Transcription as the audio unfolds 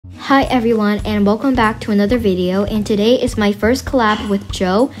Hi everyone, and welcome back to another video, and today is my first collab with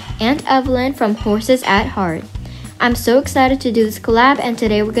Joe and Evelyn from Horses at Heart. I'm so excited to do this collab, and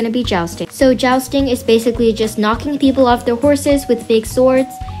today we're going to be jousting. So jousting is basically just knocking people off their horses with fake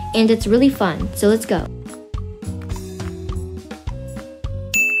swords, and it's really fun, so let's go.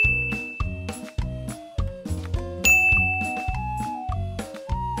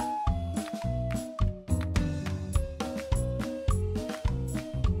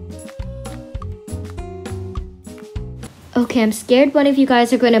 Okay, I'm scared one of you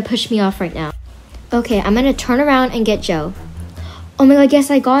guys are going to push me off right now. Okay, I'm going to turn around and get Joe. Oh my god, yes,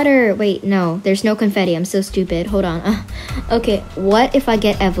 I got her. Wait, no, there's no confetti. I'm so stupid. Hold on. Okay, what if I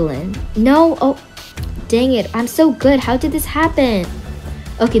get Evelyn? No, oh, dang it. I'm so good. How did this happen?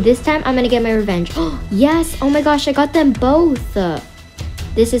 Okay, this time I'm going to get my revenge. Yes, oh my gosh, I got them both.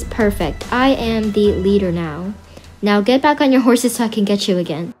 This is perfect. I am the leader now. Now get back on your horses so I can get you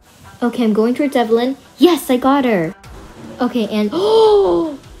again. Okay, I'm going towards Evelyn. Yes, I got her. Okay, and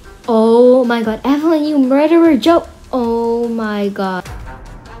oh my god, Evelyn, you murderer, Joe. Oh my god.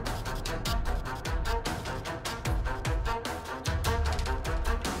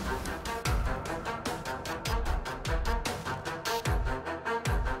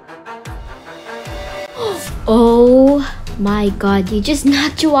 Oh my god, you just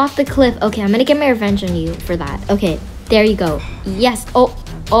knocked you off the cliff. Okay, I'm gonna get my revenge on you for that. Okay, there you go. Yes.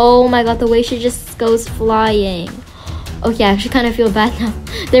 Oh my god, the way she just goes flying. Okay, I actually kind of feel bad now.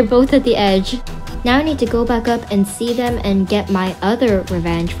 They're both at the edge. Now I need to go back up and see them and get my other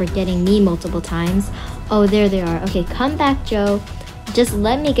revenge for getting me multiple times. Oh, there they are. Okay, come back, Joe. Just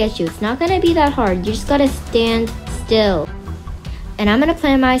let me get you. It's not gonna be that hard. You just gotta stand still. And I'm gonna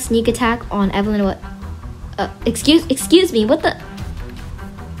plan my sneak attack on Evelyn. What? Excuse me. What the?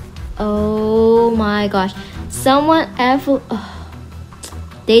 Oh my gosh.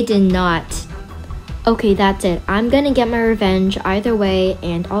 They did not. Okay, that's it. I'm gonna get my revenge either way.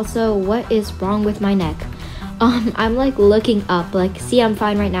 And also, what is wrong with my neck? I'm like looking up. Like, see, I'm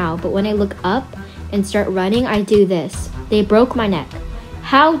fine right now. But when I look up and start running, I do this. They broke my neck.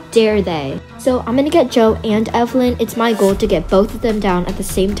 How dare they? So I'm gonna get Joe and Evelyn. It's my goal to get both of them down at the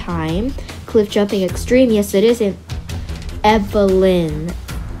same time. Cliff jumping extreme. Yes, it is. Evelyn.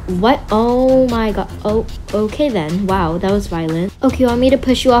 What? Oh my god. Oh, okay then. Wow, that was violent. Okay, you want me to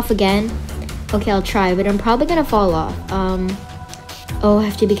push you off again? Okay, I'll try, but I'm probably gonna fall off. Oh, I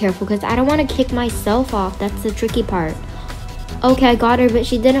have to be careful because I don't want to kick myself off. That's the tricky part. Okay, I got her, but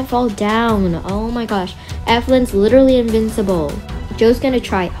she didn't fall down. Oh my gosh. Evelyn's literally invincible. Joe's gonna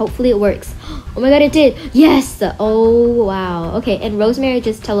try. Hopefully it works. Oh my god, it did. Yes! Oh, wow. Okay, and Rosemary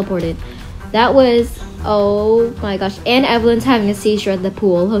just teleported. That was... Oh my gosh. And Evelyn's having a seizure at the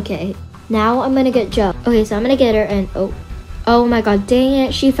pool. Okay. Now I'm gonna get Joe. Okay, so I'm gonna get her and... Oh my god, dang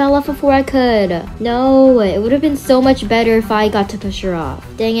it, she fell off before I could. No, it would have been so much better if I got to push her off.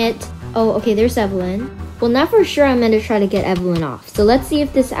 Dang it. Oh, okay, there's Evelyn. Well, now for sure I'm going to try to get Evelyn off. So let's see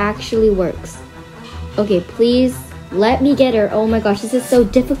if this actually works. Okay, please let me get her. Oh my gosh, this is so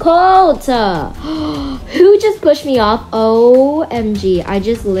difficult. Who just pushed me off? OMG, I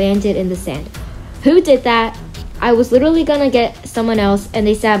just landed in the sand. Who did that? I was literally going to get someone else and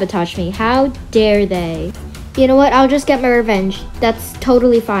they sabotaged me. How dare they? You know what? I'll just get my revenge. That's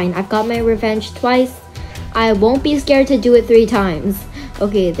totally fine. I've got my revenge twice. I won't be scared to do it 3 times.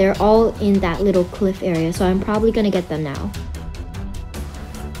 Okay, they're all in that little cliff area, so I'm probably gonna get them now.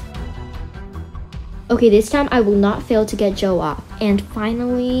 Okay, this time I will not fail to get Joe off. And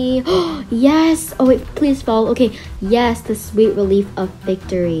finally, yes! Oh wait, please fall. Okay, yes, the sweet relief of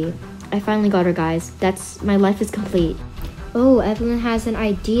victory. I finally got her, guys. My life is complete. Oh, Evelyn has an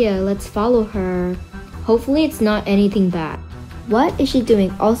idea. Let's follow her. Hopefully it's not anything bad. What is she doing?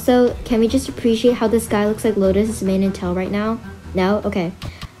 Also, can we just appreciate how this guy looks like Lotus's mane and tail right now? No? Okay.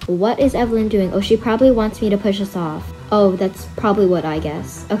 What is Evelyn doing? Oh, she probably wants me to push us off. Oh, that's probably what I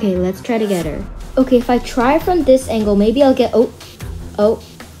guess. Okay, let's try to get her. Okay, if I try from this angle, maybe I'll get... Oh,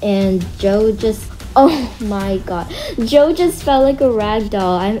 and Joe just... Oh my god. Joe just felt like a rag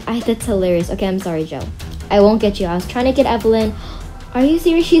doll. That's hilarious. Okay, I'm sorry, Joe. I won't get you. I was trying to get Evelyn. Are you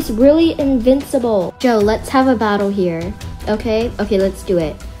serious? She's really invincible. Joe, let's have a battle here. Okay? Okay, let's do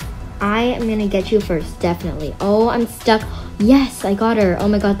it. I am gonna get you first, definitely. Oh, I'm stuck. Yes, I got her. Oh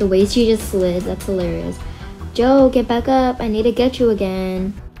my god, the way she just slid. That's hilarious. Joe, get back up. I need to get you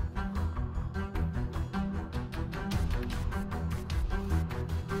again.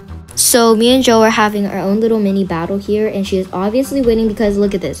 So, me and Joe are having our own little mini battle here, and she is obviously winning because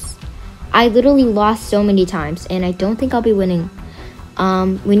look at this. I literally lost so many times, and I don't think I'll be winning.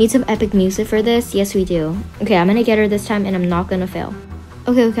 We need some epic music for this. Yes, we do. Okay, I'm gonna get her this time and I'm not gonna fail.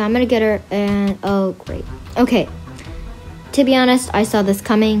 Okay, I'm gonna get her, and oh, great. Okay, to be honest, I saw this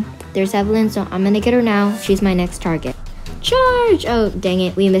coming. There's Evelyn, so I'm gonna get her now. She's my next target. Charge! Oh, dang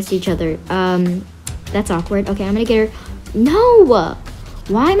it, we missed each other. That's awkward. Okay, I'm gonna get her. No!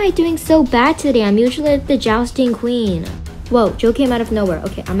 Why am I doing so bad today? I'm usually the jousting queen. Whoa, Joe came out of nowhere.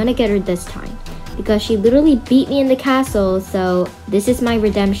 Okay, I'm gonna get her this time, because she literally beat me in the castle, so this is my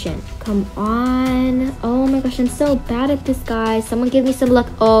redemption. Come on. Oh my gosh, I'm so bad at this, guys. Someone give me some luck.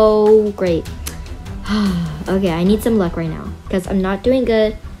 Oh, great. Okay, I need some luck right now, because I'm not doing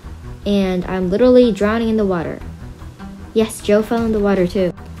good, and I'm literally drowning in the water. Yes, Joe fell in the water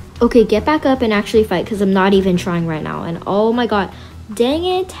too. Okay, get back up and actually fight, because I'm not even trying right now. And oh my god, dang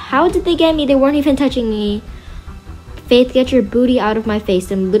it. How did they get me? They weren't even touching me. Faith, get your booty out of my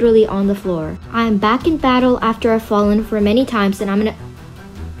face. I'm literally on the floor. I'm back in battle after I've fallen for many times, and I'm gonna...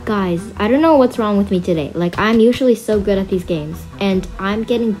 Guys, I don't know what's wrong with me today. Like, I'm usually so good at these games, and I'm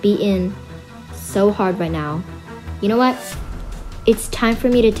getting beaten so hard right now. You know what? It's time for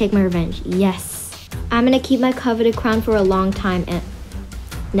me to take my revenge. Yes. I'm gonna keep my coveted crown for a long time, and...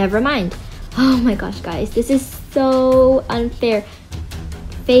 Never mind. Oh my gosh, guys. This is so unfair.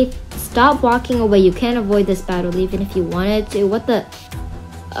 Faith, stop walking away. You can't avoid this battle even if you wanted to. What the...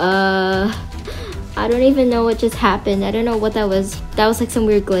 I don't even know what just happened. I don't know what that was. That was like some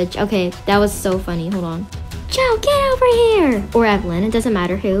weird glitch. Okay, that was so funny. Hold on. Joe, get over here! Or Evelyn. It doesn't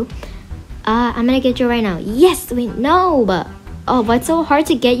matter who. I'm gonna get Joe right now. Yes! Wait, no! Oh, but it's so hard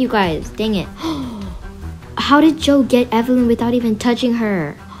to get you guys. Dang it. How did Joe get Evelyn without even touching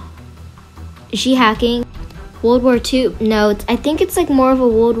her? Is she hacking? World War II? No, I think it's like more of a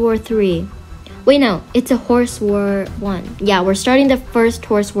World War III. Wait, no, it's a Horse War 1. Yeah, we're starting the first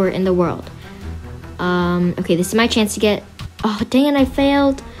horse war in the world. Okay, this is my chance to get... Oh, dang it, I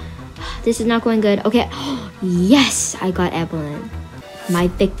failed. This is not going good. Okay, yes, I got Evelyn. My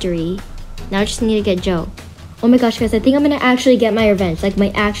victory. Now I just need to get Joe. Oh my gosh, guys, I think I'm gonna actually get my revenge. Like,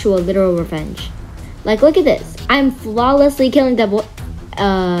 my actual, literal revenge. Like, look at this. I'm flawlessly killing the boy.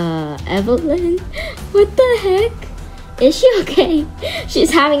 Evelyn? What the heck? Is she okay?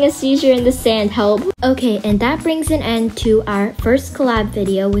 She's having a seizure in the sand. Help. Okay, and that brings an end to our first collab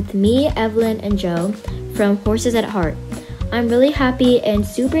video with me, Evelyn, and Joe from Horses at Heart. I'm really happy and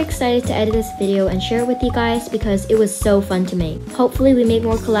super excited to edit this video and share it with you guys because it was so fun to make. Hopefully we make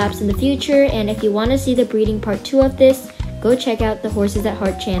more collabs in the future, and if you want to see the breeding part 2 of this, go check out the Horses at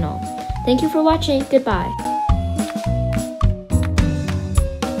Heart channel. Thank you for watching. Goodbye.